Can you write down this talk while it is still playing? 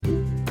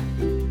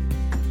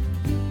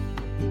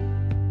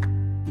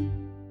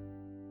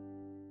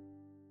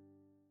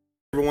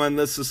everyone,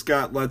 this is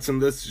Scott Letson.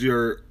 This is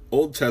your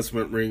Old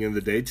Testament reading of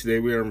the day. Today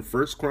we are in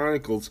 1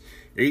 Chronicles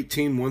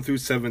 18, 1 through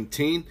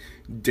 17,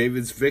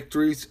 David's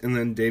victories, and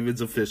then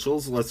David's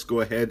officials. Let's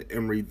go ahead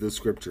and read the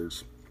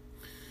scriptures.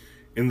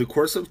 In the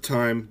course of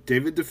time,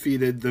 David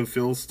defeated the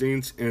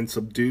Philistines and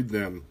subdued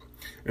them,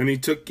 and he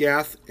took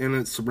Gath and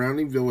its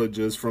surrounding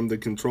villages from the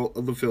control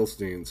of the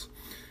Philistines.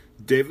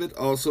 David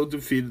also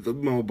defeated the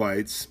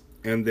Moabites,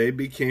 and they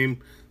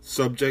became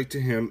subject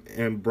to him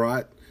and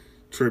brought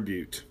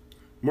tribute.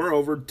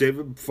 Moreover,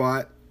 David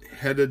fought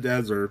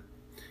Hadadezer,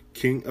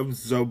 king of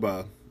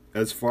Zobah,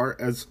 as far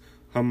as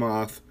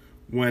Hamath,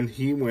 when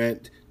he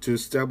went to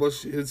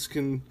establish his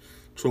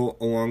control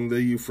along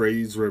the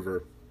Euphrates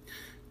River.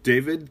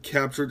 David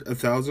captured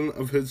 1,000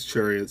 of his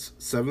chariots,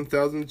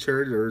 7,000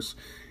 charioteers,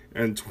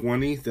 and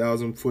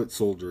 20,000 foot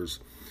soldiers.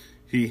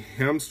 He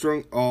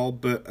hamstrung all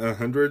but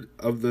 100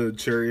 of the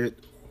chariot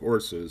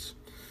horses.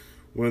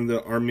 When the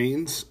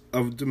Arameans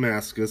of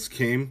Damascus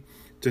came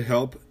to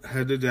help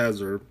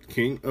Hadadezer,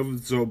 king of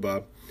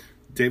Zobah,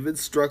 David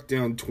struck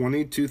down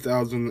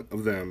 22,000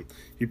 of them.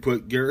 He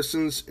put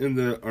garrisons in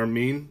the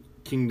Aramean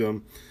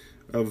kingdom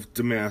of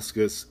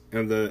Damascus,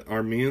 and the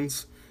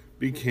Arameans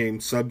became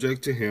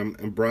subject to him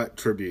and brought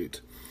tribute.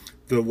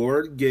 The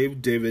Lord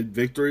gave David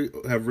victory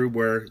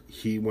everywhere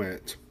he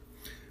went.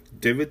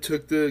 David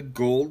took the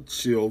gold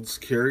shields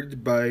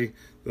carried by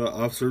the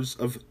officers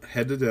of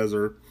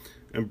Hadadezer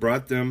and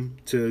brought them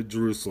to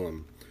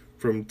Jerusalem.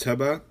 From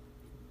Tebah,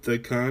 the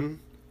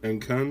Kun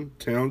and Kun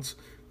towns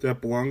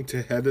that belonged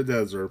to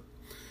Hadadezer,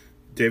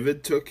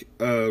 David took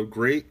a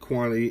great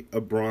quantity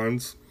of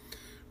bronze,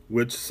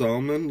 which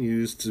Solomon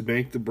used to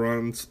make the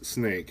bronze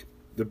snake,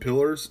 the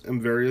pillars,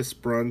 and various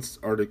bronze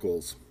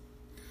articles.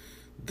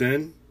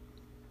 Then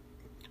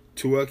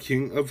Tua,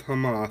 king of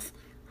Hamath,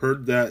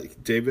 heard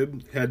that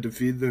David had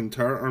defeated the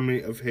entire army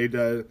of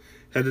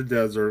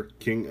Hadadezer,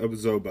 king of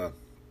Zobah.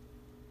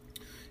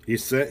 He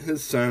sent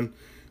his son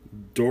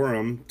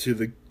Joram to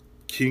the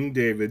King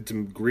David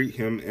to greet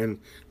him and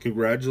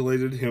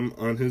congratulated him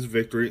on his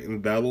victory in the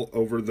battle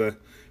over the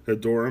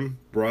Hadoram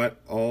brought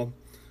all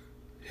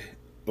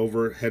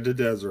over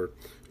Hadadezer,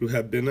 who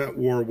had been at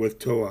war with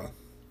Toa.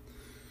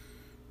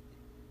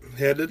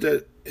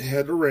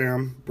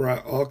 Hadoram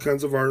brought all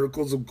kinds of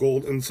articles of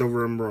gold and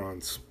silver and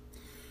bronze.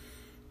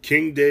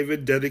 King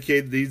David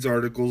dedicated these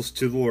articles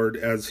to the Lord,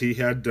 as he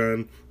had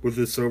done with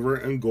the silver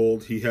and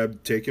gold he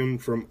had taken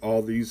from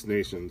all these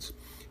nations: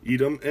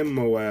 Edom and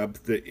Moab,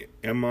 the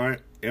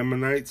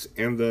Ammonites,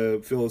 and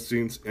the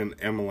Philistines, and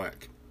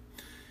Amalek.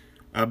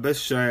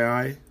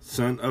 Abishai,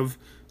 son of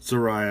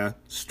Zeruiah,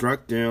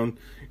 struck down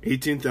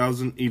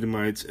 18,000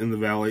 Edomites in the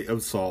valley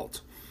of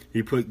Salt.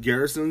 He put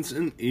garrisons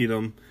in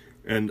Edom,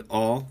 and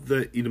all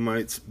the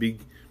Edomites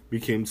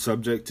became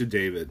subject to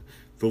David.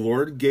 The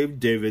Lord gave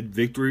David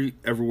victory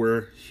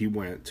everywhere he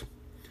went.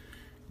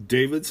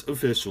 David's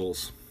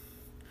officials.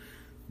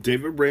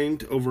 David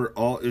reigned over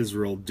all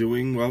Israel,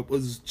 doing what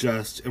was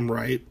just and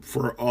right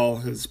for all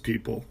his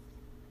people.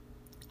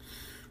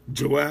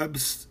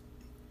 Joab's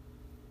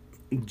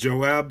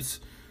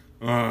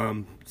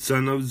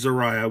son of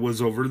Zeruiah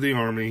was over the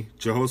army.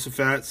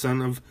 Jehoshaphat,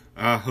 son of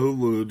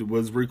Ahilud,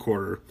 was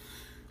recorder.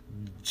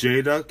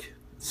 Zadok,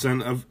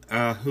 son of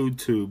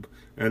Ahutub,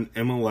 and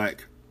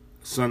Amalek,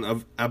 son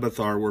of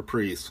Abathar, were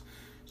priests.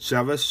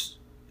 Shavashah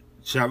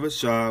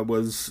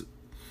was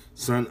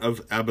son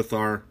of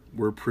Abathar,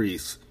 were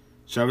priests.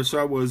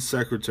 Shavashah was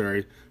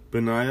secretary.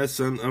 Benaiah,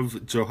 son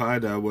of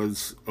Jehoiada,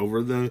 was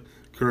over the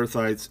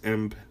Kerethites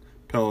and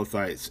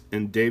Pelethites,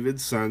 and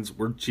David's sons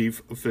were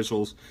chief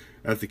officials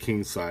at the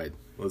king's side.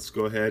 Let's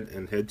go ahead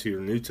and head to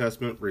your New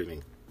Testament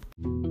reading.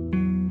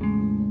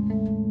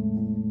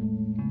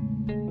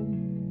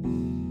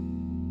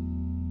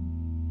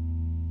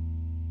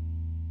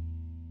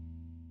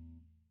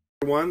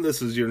 Everyone,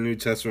 this is your New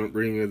Testament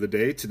reading of the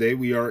day. Today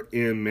we are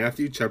in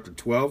Matthew chapter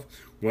 12,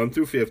 1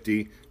 through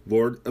 50,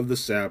 Lord of the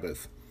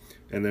Sabbath.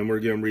 And then we're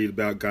going to read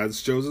about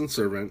God's chosen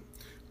servant,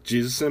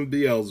 Jesus and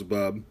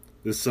Beelzebub,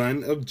 the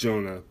son of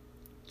Jonah,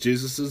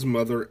 Jesus'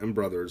 mother and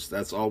brothers.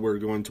 That's all we're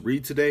going to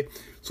read today.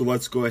 So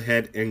let's go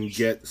ahead and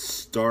get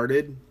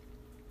started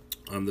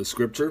on the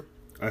scripture.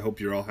 I hope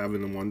you're all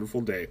having a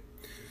wonderful day.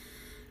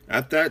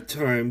 At that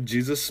time,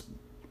 Jesus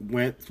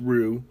went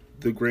through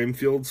the grain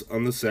fields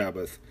on the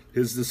Sabbath.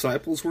 His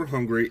disciples were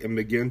hungry and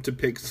began to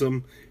pick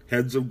some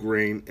heads of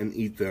grain and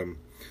eat them.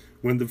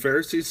 When the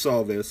Pharisees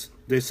saw this,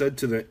 they said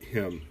to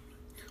him,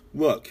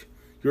 "Look,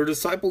 your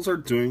disciples are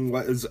doing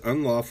what is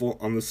unlawful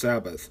on the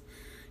Sabbath."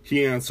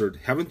 He answered,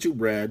 "Haven't you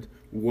read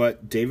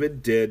what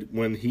David did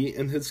when he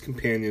and his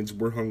companions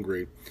were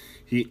hungry?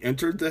 He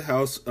entered the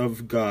house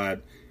of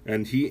God,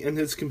 and he and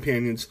his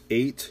companions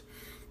ate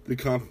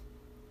the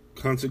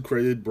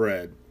consecrated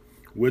bread,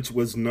 which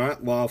was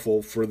not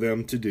lawful for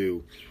them to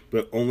do,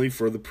 but only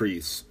for the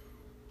priests.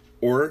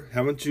 Or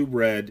haven't you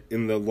read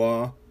in the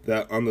law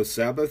that on the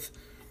Sabbath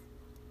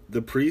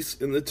the priests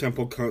in the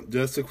temple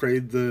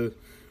desecrated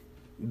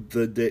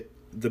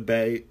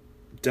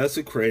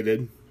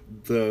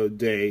the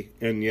day,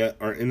 and yet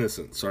are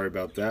innocent?" Sorry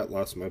about that.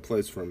 Lost my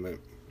place for a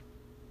minute.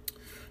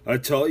 I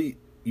tell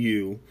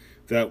you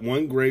that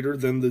one greater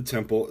than the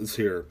temple is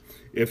here.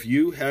 If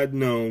you had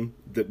known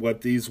that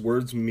what these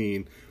words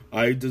mean,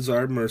 I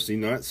desire mercy,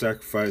 not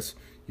sacrifice,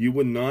 you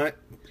would not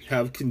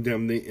have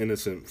condemned the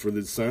innocent, for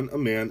the Son of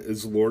Man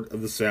is Lord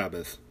of the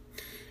Sabbath.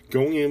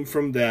 Going in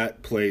from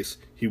that place,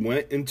 he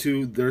went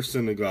into their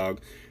synagogue,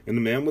 and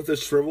the man with a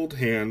shriveled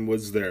hand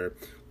was there.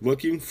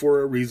 Looking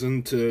for a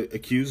reason to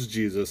accuse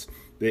Jesus,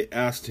 they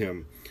asked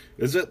him,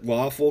 "Is it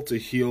lawful to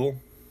heal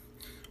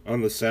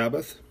on the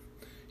Sabbath?"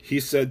 He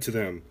said to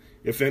them,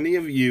 "If any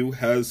of you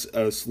has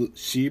a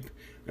sheep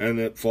and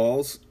it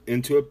falls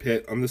into a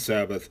pit on the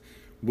Sabbath,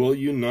 will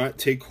you not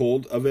take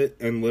hold of it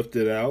and lift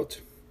it out?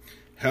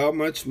 How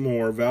much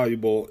more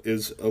valuable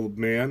is a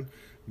man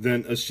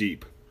than a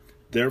sheep?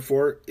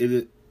 Therefore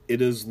it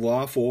is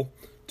lawful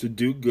to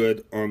do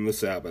good on the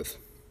Sabbath."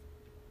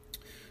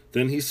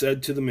 Then he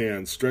said to the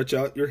man, "Stretch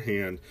out your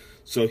hand."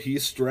 So he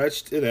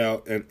stretched it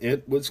out, and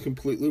it was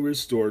completely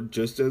restored,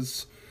 just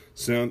as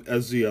sound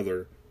as the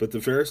other. But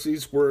the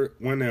Pharisees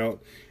went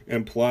out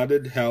and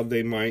plotted how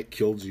they might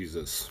kill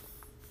Jesus.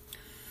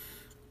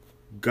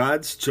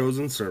 God's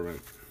chosen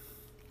servant.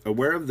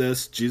 Aware of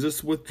this,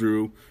 Jesus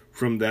withdrew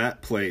from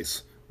that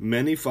place.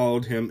 Many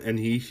followed him, and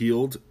he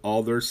healed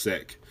all their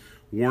sick,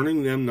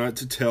 warning them not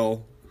to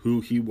tell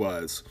who he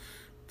was.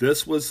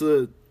 This was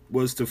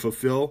to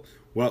fulfill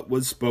what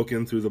was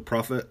spoken through the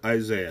prophet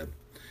Isaiah.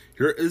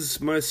 "Here is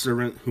my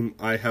servant whom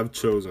I have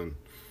chosen,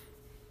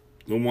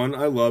 the one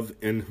I love,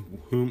 in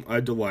whom I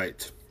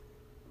delight.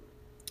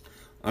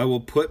 I will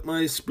put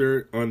my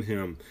spirit on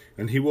him,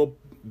 and he will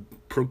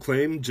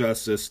proclaim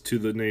justice to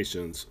the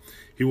nations.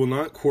 He will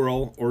not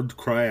quarrel or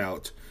cry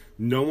out.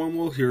 No one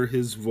will hear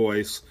his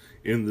voice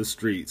in the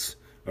streets.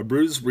 A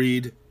bruised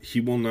reed he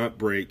will not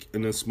break,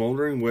 and a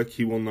smoldering wick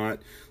he will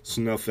not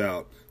snuff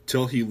out,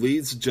 till he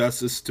leads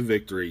justice to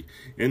victory.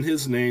 In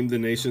his name the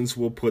nations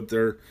will put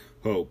their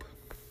hope."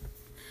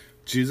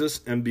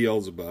 Jesus and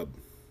Beelzebub.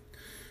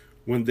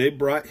 When they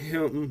brought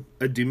him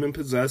a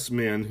demon-possessed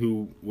man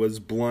who was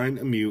blind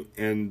and mute,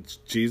 and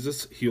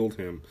Jesus healed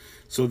him,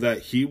 so that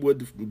he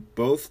would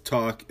both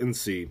talk and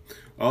see.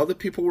 All the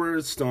people were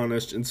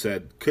astonished and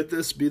said, "Could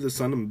this be the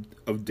son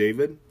of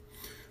David?"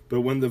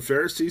 But when the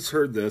Pharisees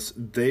heard this,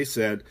 they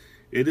said,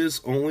 "It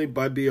is only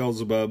by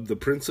Beelzebub, the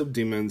prince of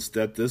demons,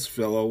 that this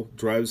fellow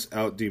drives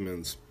out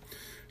demons."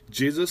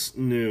 Jesus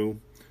knew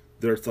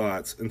their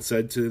thoughts and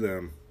said to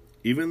them,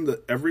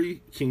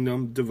 every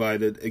kingdom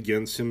divided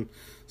against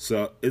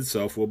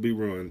itself will be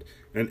ruined,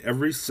 and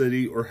every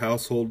city or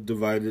household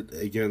divided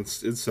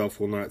against itself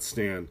will not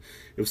stand.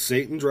 If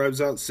Satan drives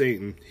out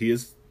Satan, he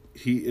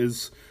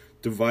is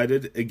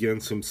divided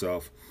against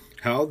himself.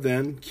 How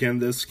then can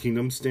this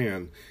kingdom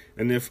stand?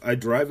 And if I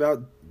drive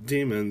out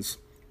demons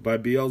by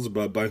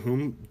Beelzebub, by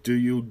whom do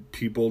you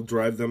people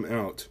drive them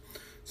out?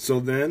 So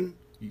then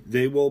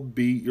they will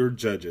be your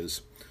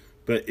judges.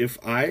 But if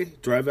I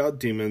drive out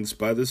demons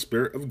by the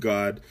Spirit of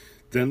God,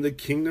 then the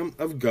kingdom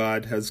of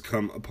God has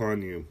come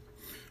upon you.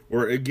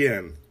 Or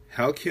again,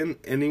 how can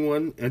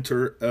anyone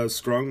enter a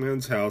strong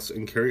man's house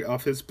and carry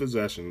off his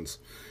possessions,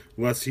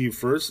 lest he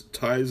first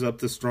ties up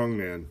the strong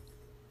man?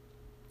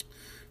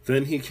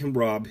 Then he can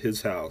rob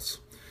his house.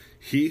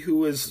 He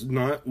who is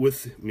not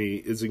with me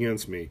is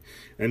against me,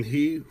 and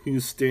he who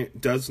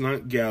does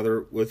not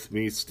gather with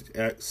me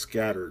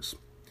scatters.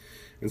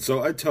 And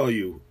so I tell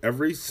you,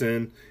 every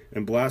sin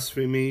and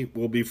blasphemy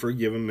will be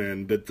forgiven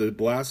men, but the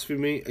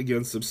blasphemy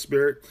against the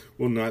Spirit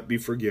will not be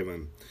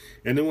forgiven.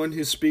 Anyone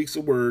who speaks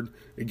a word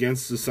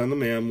against the Son of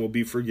Man will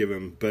be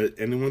forgiven, but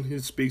anyone who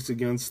speaks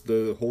against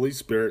the Holy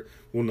Spirit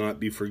will not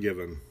be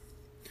forgiven,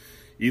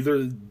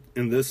 either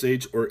in this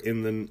age or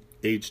in the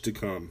age to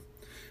come.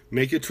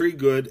 Make a tree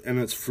good, and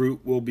its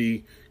fruit will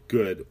be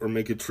good, or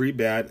make a tree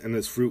bad, and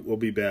its fruit will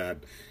be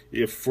bad.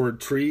 For a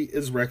tree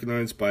is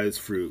recognized by its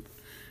fruit.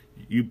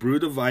 You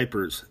brood of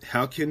vipers,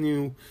 how can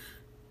you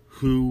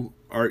who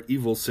are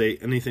evil say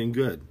anything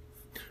good?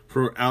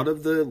 For out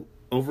of the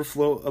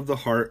overflow of the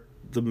heart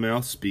the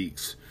mouth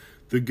speaks.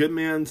 The good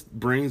man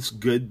brings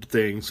good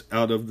things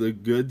out of the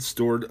good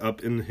stored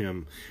up in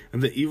him,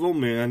 and the evil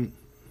man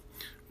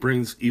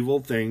brings evil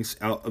things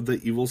out of the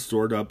evil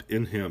stored up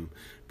in him.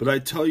 But I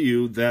tell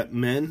you that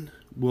men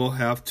will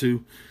have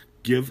to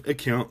give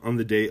account on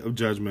the day of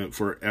judgment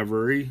for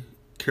every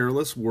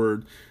careless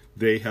word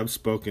they have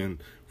spoken.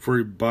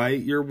 For by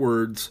your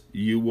words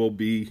you will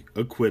be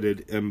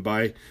acquitted, and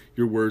by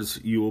your words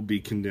you will be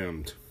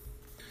condemned.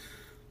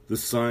 The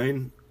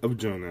sign of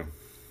Jonah.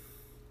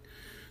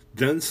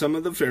 Then some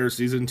of the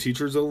Pharisees and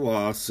teachers of the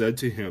law said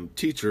to him,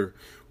 "Teacher,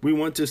 we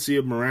want to see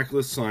a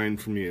miraculous sign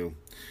from you."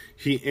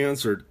 He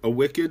answered, "A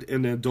wicked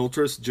and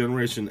adulterous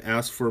generation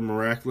asks for a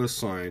miraculous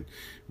sign,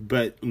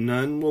 but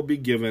none will be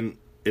given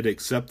it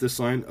except the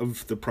sign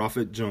of the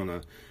prophet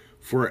Jonah.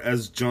 For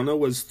as Jonah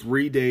was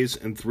 3 days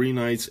and 3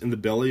 nights in the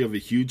belly of a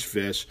huge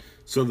fish,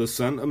 so the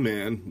Son of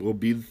Man will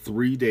be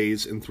 3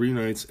 days and 3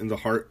 nights in the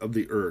heart of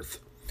the earth.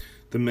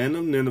 The men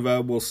of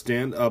Nineveh will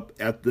stand up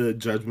at the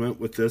judgment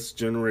with this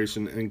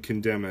generation and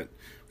condemn it,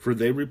 for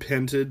they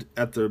repented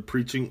at the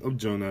preaching of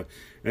Jonah,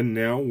 and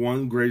now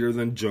one greater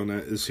than Jonah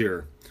is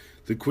here.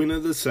 The queen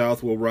of the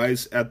south will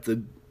rise at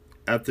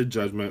the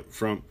judgment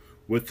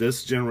with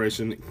this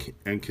generation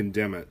and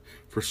condemn it,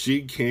 for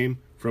she came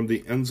from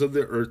the ends of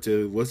the earth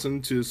to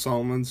listen to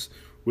Solomon's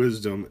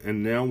wisdom,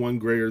 and now one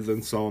greater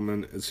than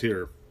Solomon is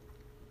here.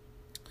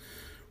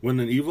 When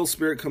an evil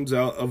spirit comes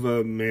out of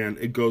a man,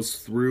 it goes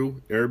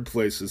through arid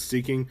places,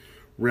 seeking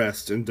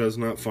rest, and does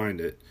not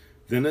find it.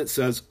 Then it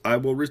says, I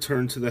will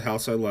return to the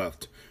house I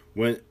left.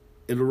 When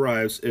it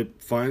arrives,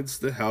 it finds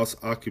the house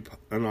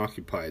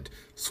unoccupied,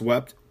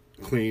 swept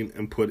clean,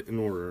 and put in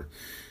order.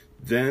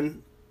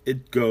 Then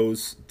it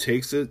goes,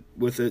 takes it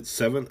with it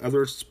 7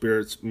 other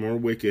spirits more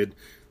wicked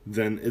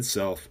than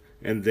itself,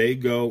 and they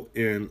go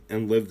in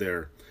and live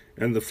there.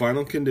 And the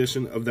final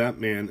condition of that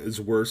man is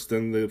worse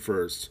than the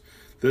first.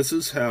 This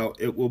is how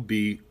it will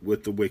be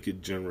with the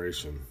wicked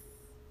generation.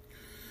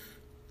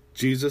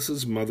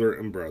 Jesus' mother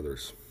and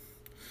brothers.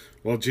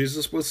 While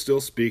Jesus was still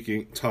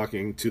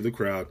talking to the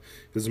crowd,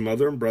 his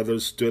mother and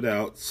brothers stood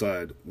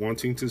outside,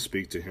 wanting to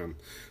speak to him.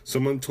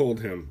 Someone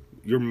told him,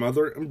 Your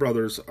mother and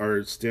brothers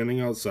are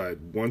standing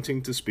outside,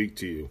 wanting to speak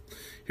to you.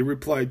 He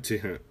replied to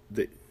him,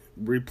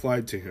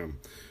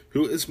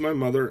 Who is my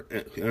mother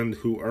and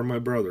who are my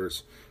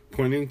brothers?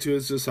 Pointing to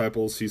his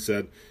disciples, he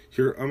said,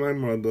 Here are my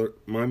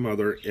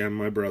mother and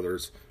my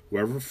brothers.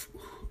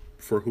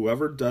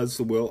 Whoever does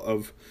the will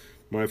of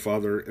my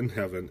Father in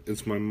heaven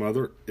is my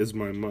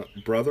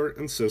brother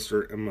and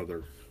sister and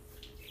mother.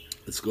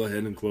 Let's go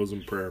ahead and close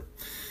in prayer.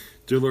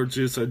 Dear Lord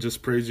Jesus, I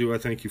just praise you. I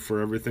thank you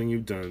for everything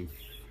you've done.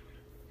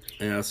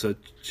 I ask that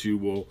you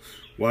will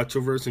watch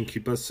over us and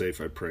keep us safe,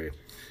 I pray.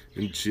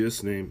 In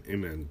Jesus' name,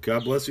 amen.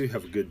 God bless you.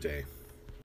 Have a good day.